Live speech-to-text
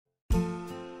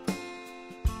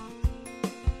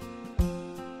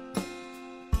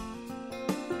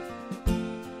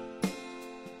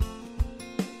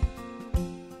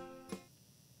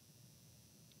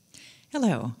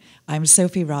Hello, I'm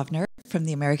Sophie Rovner from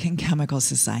the American Chemical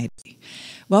Society.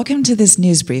 Welcome to this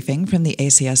news briefing from the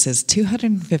ACS's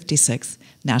 256th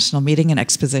National Meeting and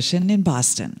Exposition in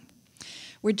Boston.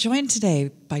 We're joined today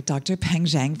by Dr. Peng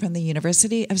Zhang from the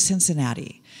University of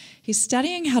Cincinnati. He's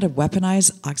studying how to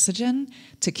weaponize oxygen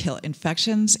to kill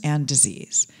infections and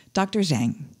disease. Dr.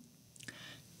 Zhang.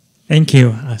 Thank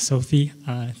you, Sophie,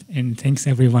 and thanks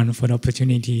everyone for the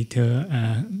opportunity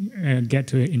to get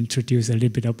to introduce a little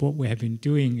bit of what we have been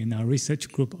doing in our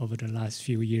research group over the last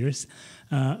few years.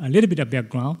 A little bit of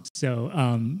background. So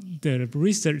the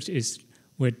research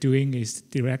we're doing is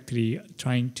directly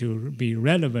trying to be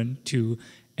relevant to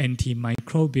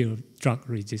antimicrobial drug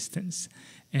resistance.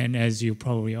 And as you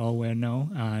probably all well know,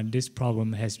 this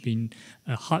problem has been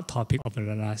a hot topic over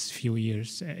the last few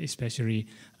years, especially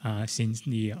since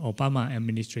the Obama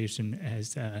administration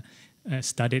has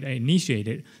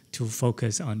initiated to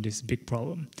focus on this big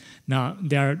problem. Now,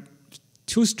 there are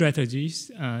two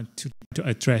strategies to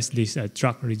address these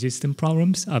drug-resistant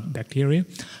problems of bacteria.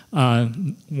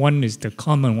 One is the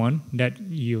common one that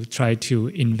you try to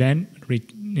invent,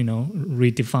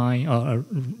 redefine, or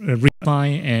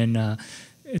refine, and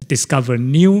discover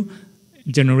new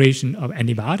generation of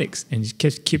antibiotics and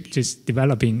keep just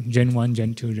developing Gen 1,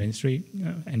 Gen 2, Gen 3.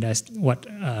 And that's what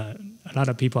a lot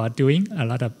of people are doing, a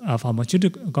lot of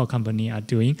pharmaceutical companies are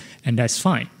doing, and that's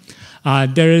fine.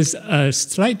 There is a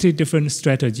slightly different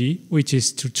strategy, which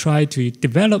is to try to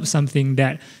develop something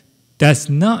that does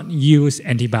not use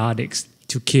antibiotics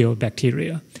to kill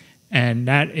bacteria. And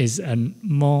that is a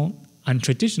more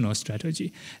untraditional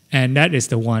strategy, and that is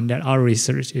the one that our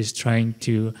research is trying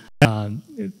to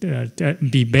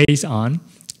be based on.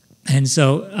 And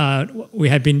so we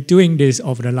have been doing this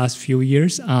over the last few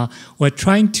years. We're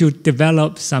trying to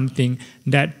develop something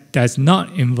that does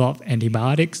not involve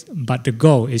antibiotics, but the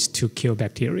goal is to kill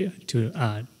bacteria,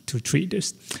 to treat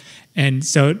this. And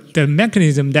so the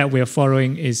mechanism that we're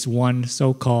following is one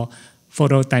so-called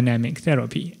photodynamic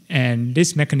therapy, and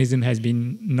this mechanism has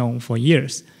been known for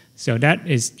years. So that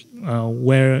is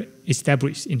well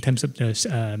established in terms of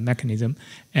the mechanism.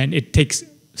 And it takes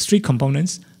three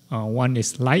components. One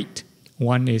is light,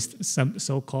 one is some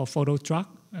so-called photodrug,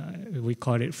 we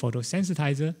call it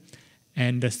photosensitizer,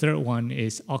 and the third one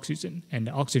is oxygen, and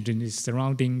the oxygen is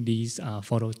surrounding these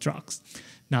photodrugs.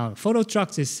 Now,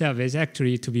 photodrugs itself is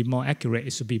actually, to be more accurate,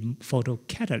 it should be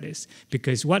photocatalysts,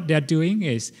 because what they're doing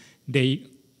is they,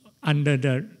 under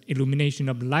the illumination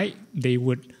of light, they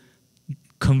would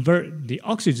convert the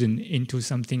oxygen into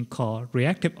something called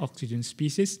reactive oxygen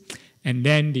species, and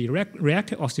then the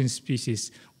reactive oxygen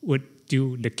species would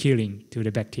do the killing to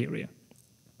the bacteria.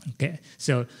 Okay,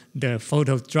 so the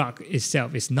photodrug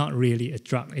itself is not really a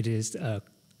drug, it is a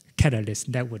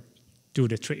catalyst that would do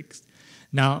the tricks.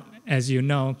 Now, as you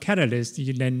know, catalyst,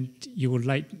 you would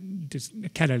like this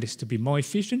catalyst to be more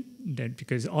efficient,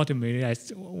 because ultimately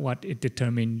that's what it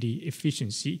determines the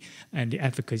efficiency and the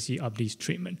efficacy of these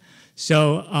treatments.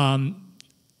 So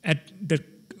at the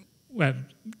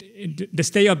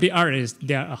state of the art is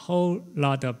there are a whole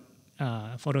lot of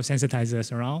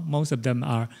photosensitizers around. Most of them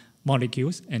are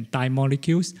molecules and time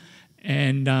molecules,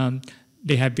 and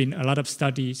there have been a lot of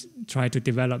studies trying to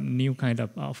develop new kind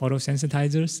of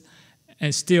photosensitizers.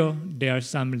 And still, there are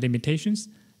some limitations.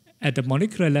 At the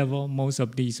molecular level, most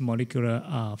of these molecular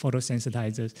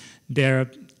photosensitizers,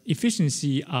 their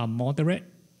efficiency are moderate,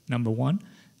 number one.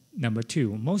 Number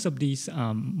two, most of these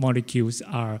molecules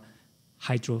are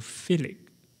hydrophobic.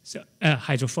 So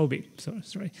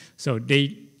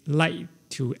they like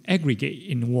to aggregate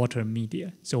in water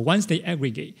media. So once they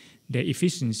aggregate, the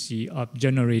efficiency of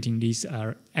generating these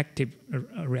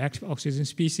reactive oxygen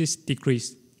species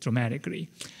decrease dramatically.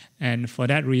 And for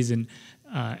that reason,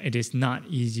 it is not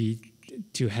easy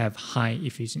to have high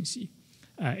efficiency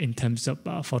in terms of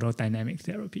photodynamic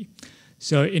therapy.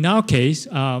 So in our case,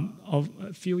 a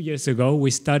few years ago,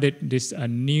 we started this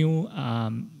new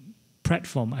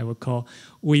platform, I would call.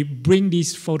 We bring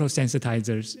these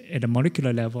photosensitizers at a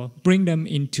molecular level, bring them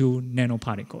into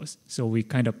nanoparticles. So we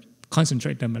kind of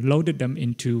concentrate them, loaded them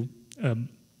into a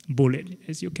bullet,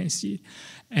 as you can see.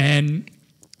 And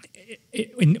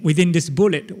within this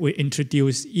bullet, we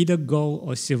introduce either gold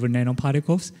or silver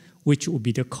nanoparticles, which will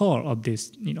be the core of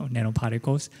these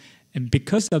nanoparticles. And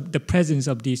because of the presence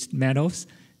of these metals,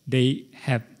 they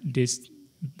have this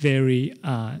very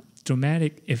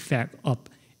dramatic effect of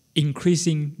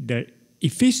increasing the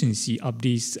efficiency of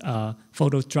these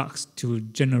photodrugs to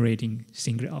generating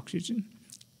single oxygen.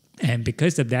 And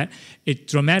because of that, it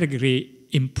dramatically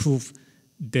improves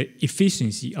the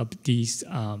efficiency of these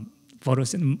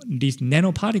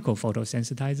nanoparticle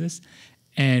photosensitizers.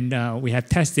 And we have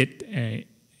tested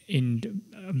in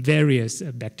various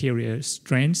bacteria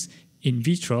strains in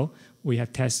vitro. We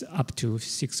have tested up to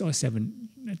 6 or 7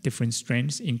 different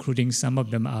strains, including some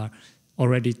of them are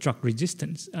already drug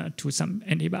resistant to some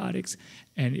antibiotics.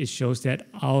 And it shows that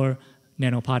our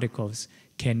nanoparticles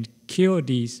can kill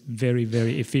these very,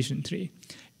 very efficiently.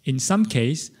 In some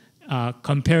case,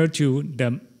 compared to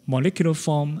the molecular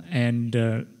form and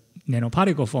the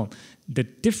nanoparticle form, the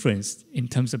difference in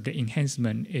terms of the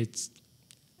enhancement is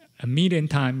 1,000,000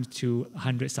 times to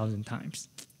 100,000 times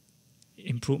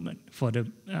improvement for the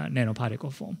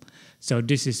nanoparticle form. So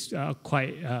this is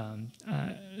quite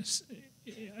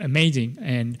amazing,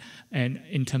 and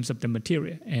in terms of the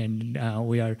material, and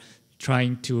we are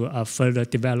trying to further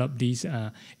develop these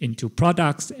into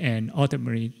products and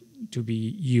ultimately to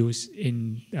be used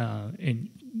in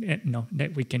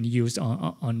that we can use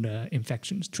on the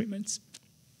infections treatments.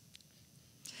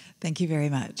 Thank you very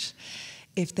much.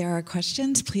 If there are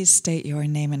questions, please state your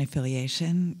name and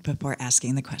affiliation before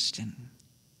asking the question.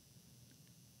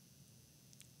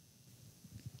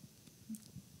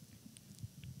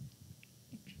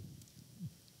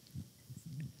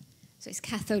 So it's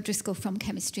Kath O'Driscoll from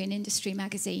Chemistry and Industry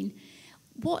magazine.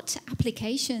 What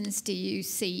applications do you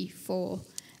see for,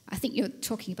 I think you're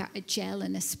talking about a gel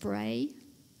and a spray.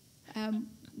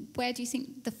 Where do you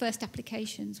think the first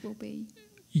applications will be?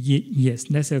 Yes,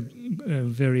 that's a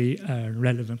very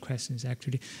relevant question,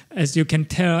 actually. As you can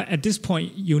tell, at this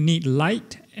point, you need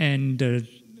light and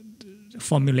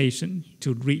formulation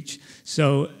to reach.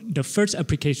 So the first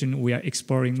application we are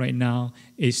exploring right now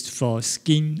is for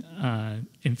skin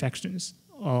infections,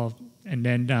 and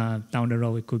then down the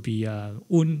road it could be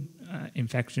wound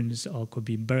infections or could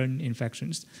be burn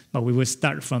infections. But we will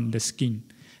start from the skin,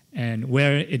 and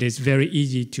where it is very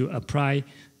easy to apply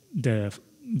the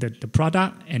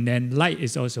product, and then light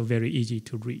is also very easy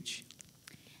to reach.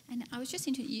 And I was just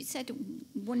interested, you said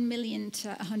 1,000,000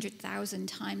 to 100,000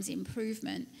 times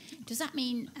improvement. Does that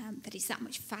mean that it's that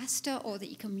much faster, or that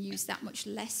you can use that much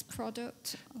less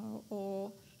product?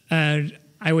 Or?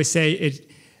 I would say it.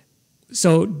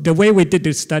 So the way we did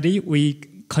the study, we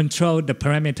controlled the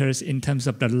parameters in terms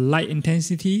of the light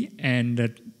intensity and the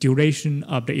duration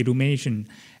of the illumination,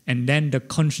 and then the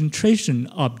concentration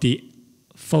of the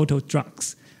photo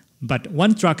drugs. But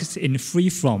one drug is in free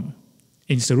form,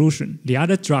 in solution. The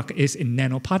other drug is in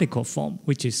nanoparticle form,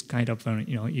 which is kind of,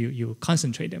 you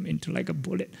concentrate them into like a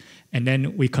bullet. And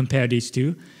then we compare these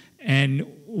two, and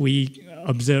we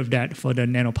observe that for the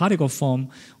nanoparticle form,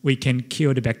 we can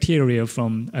kill the bacteria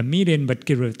from 1,000,000, but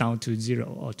give it down to 0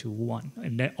 or to 1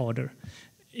 in that order.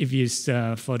 If it's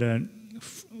for the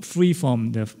free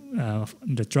form,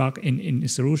 the drug in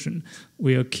solution,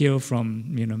 will kill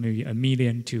from maybe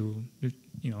 1,000,000 to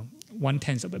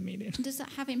 1/10 of a million. Does that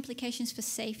have implications for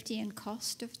safety and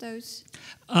cost of those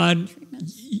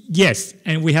treatments? Yes,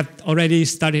 and we have already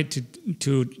started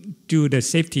to do the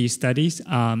safety studies.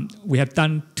 We have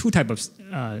done 2 types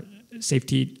of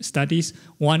safety studies.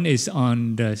 One is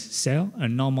on the cell,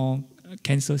 normal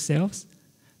cancer cells.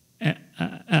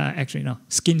 Actually, no,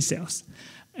 skin cells.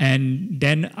 And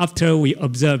then after we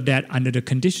observe that under the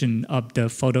condition of the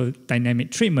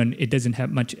photodynamic treatment, it doesn't have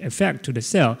much effect to the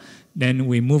cell, then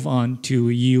we move on to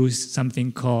use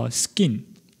something called skin.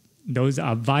 Those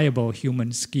are viable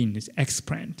human skin, it's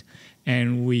explant.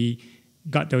 And we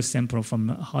got those samples from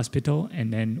a hospital,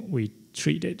 and then we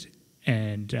treat it.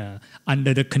 And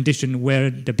under the condition where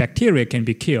the bacteria can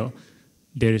be killed,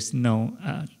 there is no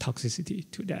toxicity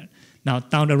to that. Now,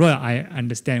 down the road, I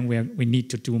understand we need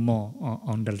to do more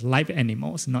on the live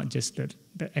animals, not just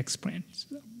the explants.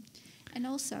 And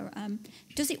also,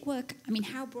 does it work? I mean,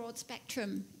 how broad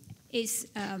spectrum is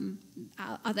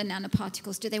are the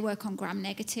nanoparticles? Do they work on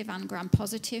gram-negative and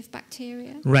gram-positive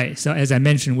bacteria? Right. So as I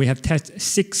mentioned, we have tested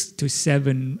 6 to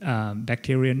 7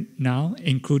 bacteria now,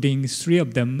 including 3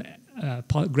 of them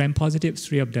gram-positive,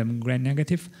 3 of them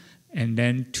gram-negative, and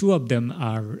then 2 of them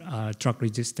are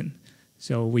drug-resistant.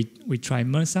 So we try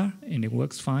MRSA, and it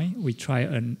works fine. We try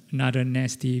another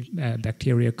nasty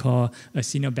bacteria called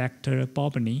Acinetobacter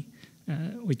baumannii,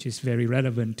 which is very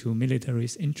relevant to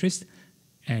military's interest,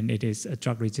 and it is a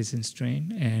drug-resistant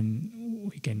strain, and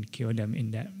we can kill them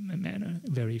in that manner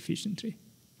very efficiently.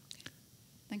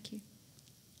 Thank you.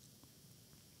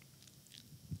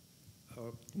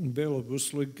 Bela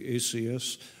Buslig,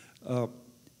 ACS.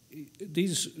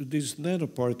 These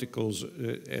nanoparticles,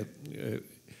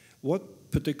 what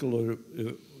particular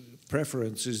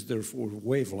preference is there for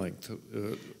wavelength?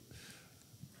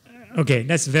 Okay,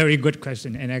 that's a very good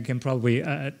question, and I can probably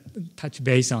touch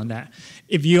base on that.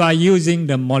 If you are using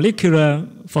the molecular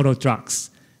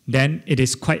photodrugs, then it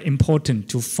is quite important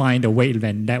to find a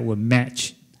wavelength that will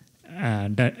match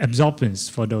the absorbance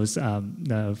for those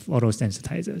the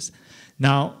photosensitizers.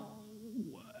 Now,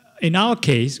 in our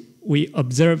case, we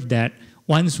observed that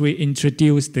once we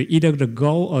introduce either the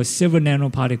gold or silver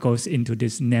nanoparticles into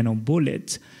this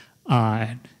nanobullet,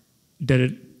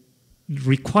 the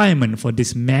requirement for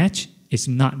this match is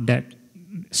not that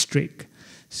strict.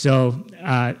 So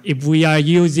if we are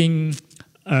using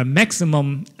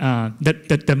maximum,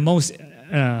 the most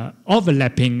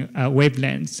overlapping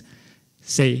wavelengths,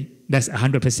 say that's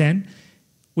 100%,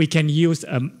 we can use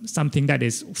something that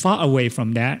is far away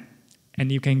from that, and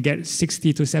you can get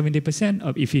 60 to 70%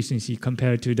 of efficiency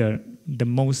compared to the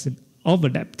most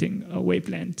overlapping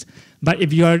wavelength. But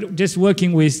if you are just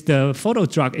working with the photo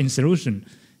drug in solution,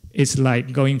 it's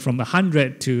like going from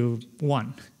 100 to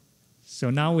 1. So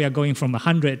now we are going from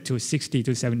 100 to 60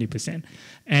 to 70%.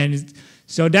 And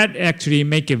so that actually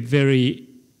makes it very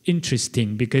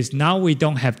interesting, because now we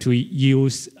don't have to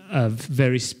use a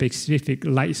very specific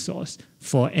light source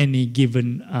for any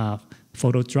given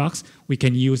photo drugs. We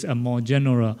can use a more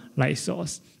general light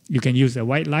source. You can use a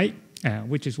white light,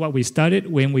 which is what we started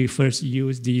when we first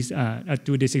used these,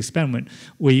 do this experiment.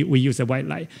 We use a white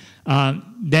light.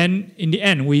 Then in the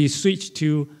end, we switched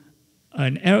to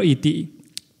an LED.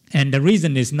 And the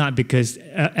reason is not because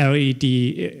LED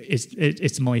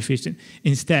is more efficient.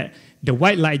 Instead, the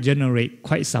white light generates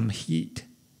quite some heat.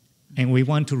 And we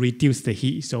want to reduce the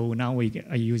heat. So now we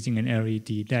are using an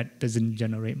LED that doesn't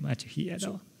generate much heat at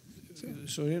all.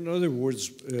 So in other words,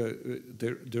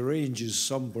 the range is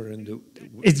somewhere in the...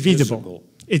 It's visible.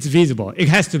 It's visible. It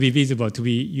has to be visible to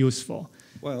be useful.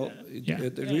 Well,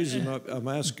 the reason I'm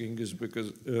asking is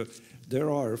because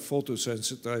there are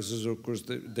photosensitizers, of course,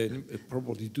 they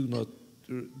probably do not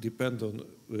depend on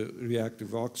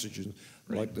reactive oxygen,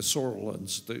 like the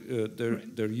Sorolans.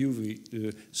 They're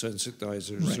UV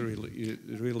sensitizers,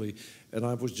 really. And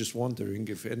I was just wondering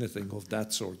if anything of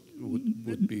that sort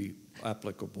would be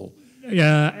applicable.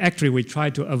 Yeah, actually, we try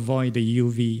to avoid the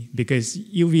UV, because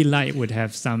UV light would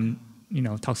have some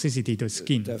toxicity to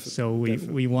skin. So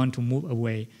we want to move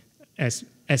away as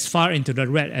far into the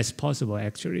red as possible,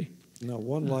 actually. Now,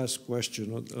 one last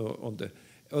question on the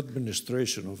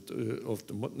administration of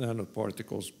the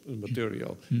nanoparticles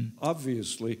material.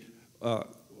 Obviously,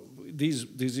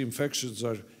 these infections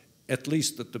are, at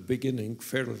least at the beginning,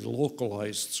 fairly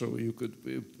localized, so you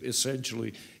could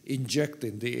essentially inject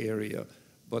in the area.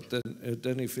 But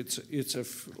then if it's a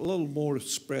little more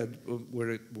spread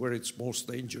where it's most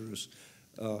dangerous,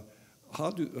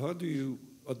 how do you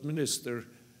administer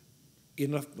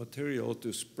enough material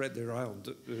to spread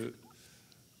around?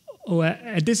 Well,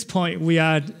 at this point, we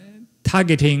are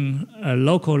targeting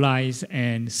localized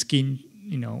and skin,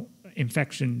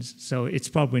 infections. So it's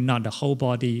probably not the whole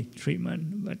body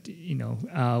treatment, but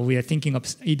we are thinking of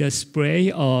either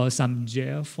spray or some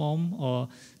gel form or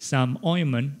some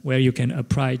ointment where you can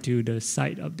apply to the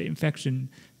site of the infection,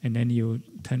 and then you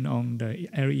turn on the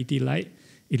LED light,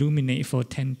 illuminate for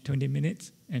 10-20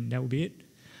 minutes, and that will be it.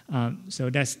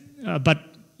 So that's. But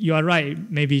you are right.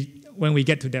 Maybe when we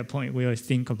get to that point, we will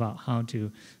think about how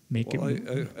to make it.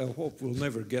 I hope we'll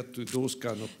never get to those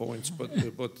kind of points, but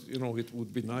it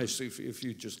would be nice if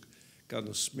you just kind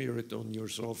of smear it on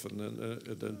yourself and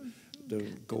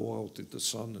then go out in the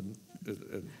sun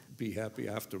and be happy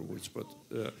afterwards. But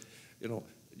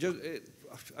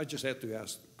I just had to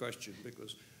ask the question,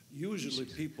 because usually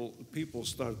people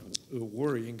start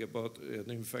worrying about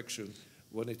an infection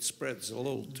when it spreads a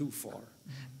little too far,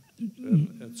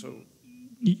 and so.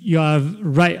 You are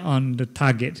right on the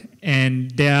target, and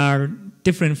there are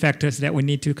different factors that we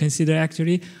need to consider.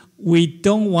 Actually, we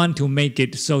don't want to make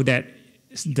it so that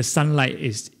the sunlight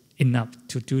is enough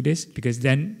to do this, because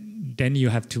then you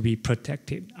have to be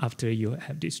protected after you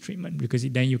have this treatment, because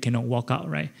then you cannot walk out,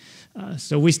 right?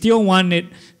 So we still want it,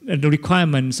 the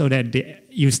requirement, so that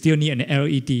you still need an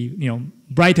LED,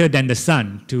 brighter than the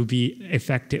sun to be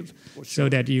effective, so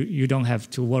that you don't have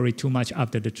to worry too much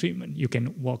after the treatment. You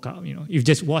can walk out, you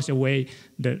just wash away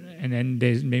and then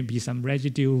there may be some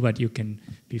residue, but you can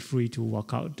be free to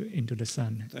walk out into the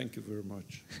sun. Thank you very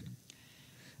much.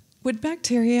 Would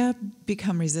bacteria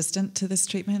become resistant to this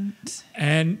treatment?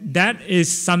 And that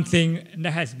is something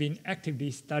that has been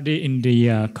actively studied in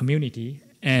the community.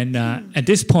 And at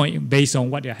this point, based on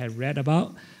what I have read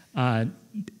about,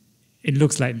 it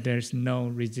looks like there's no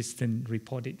resistance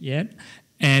reported yet.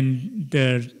 And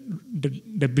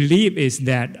the belief is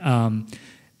that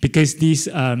because these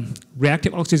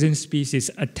reactive oxygen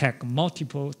species attack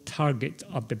multiple targets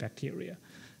of the bacteria,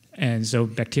 and so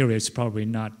bacteria is probably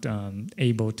not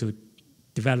able to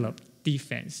develop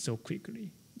defense so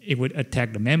quickly. It would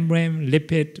attack the membrane,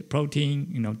 lipid, protein,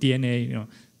 DNA,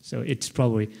 So it's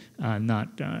probably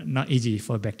not easy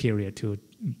for bacteria to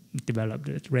develop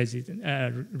the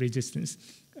resistance.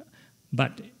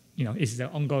 But it's the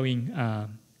ongoing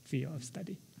field of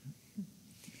study.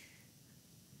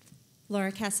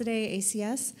 Laura Cassidy,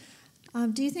 ACS.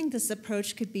 Do you think this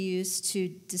approach could be used to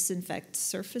disinfect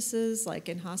surfaces, like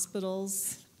in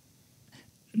hospitals?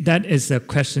 That is a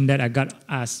question that I got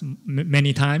asked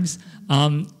many times.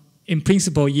 In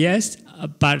principle, yes,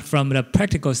 but from the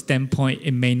practical standpoint,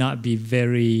 it may not be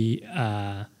very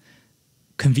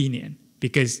convenient,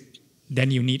 because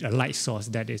then you need a light source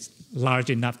that is large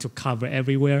enough to cover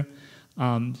everywhere.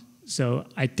 So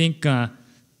I think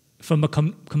from a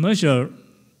commercial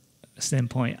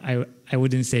standpoint, I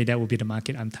wouldn't say that would be the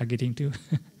market I'm targeting to.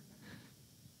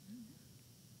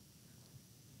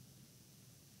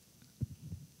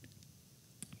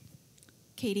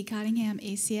 Katie Cottingham,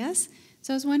 ACS.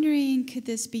 So I was wondering, could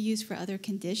this be used for other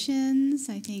conditions?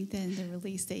 I think then the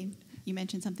release, you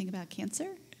mentioned something about cancer?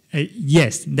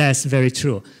 Yes, that's very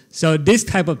true. So this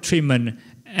type of treatment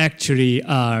actually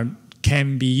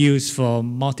can be used for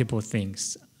multiple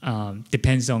things.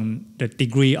 Depends on the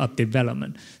degree of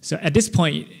development. So at this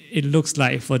point, it looks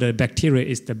like for the bacteria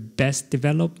is the best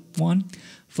developed one.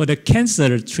 For the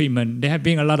cancer treatment, there have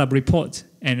been a lot of reports,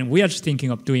 and we are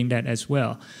thinking of doing that as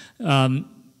well.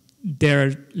 There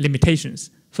are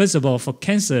limitations. First of all, for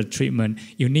cancer treatment,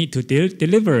 you need to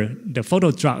deliver the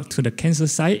photodrug to the cancer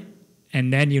site,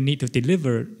 and then you need to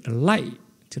deliver the light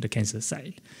to the cancer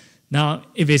site. Now,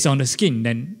 if it's on the skin,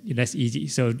 then that's easy.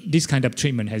 So this kind of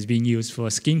treatment has been used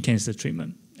for skin cancer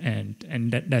treatment, and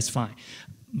that's fine.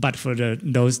 But for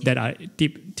those that are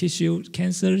deep tissue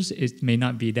cancers, it may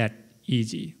not be that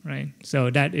easy, right? So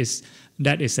that is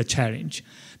a challenge.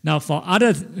 Now, for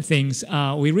other things,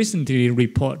 we recently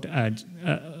report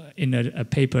in a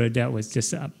paper that was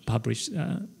just published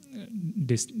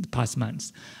this past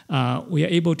month. We are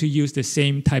able to use the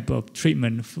same type of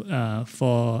treatment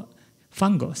for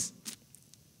fungus,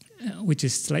 which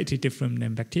is slightly different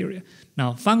than bacteria.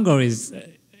 Now, fungus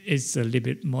is a little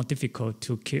bit more difficult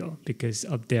to kill because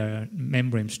of their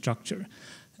membrane structure.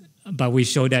 But we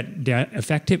show that they are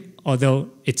effective, although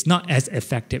it's not as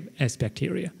effective as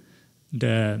bacteria.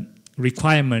 The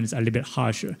requirements are a little bit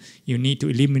harsher. You need to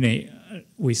eliminate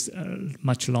with a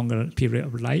much longer period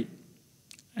of light,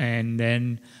 and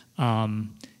then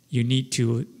you need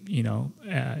to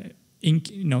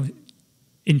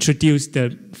introduce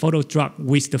the photodrug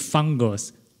with the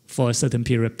fungus for a certain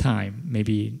period of time,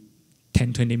 maybe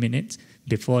 10-20 minutes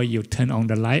before you turn on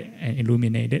the light and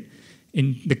illuminate it.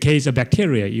 In the case of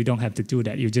bacteria, you don't have to do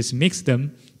that. You just mix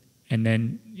them, and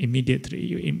then immediately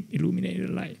you illuminate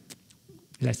the light.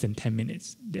 Less than 10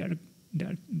 minutes, they are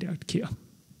killed.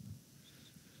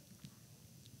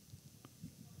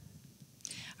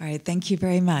 All right, thank you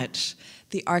very much.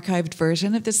 The archived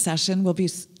version of this session will be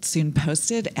soon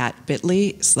posted at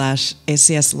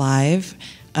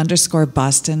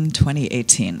bit.ly/ACSLive_Boston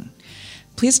 2018.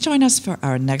 Please join us for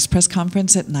our next press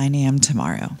conference at 9 a.m.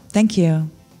 tomorrow. Thank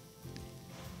you.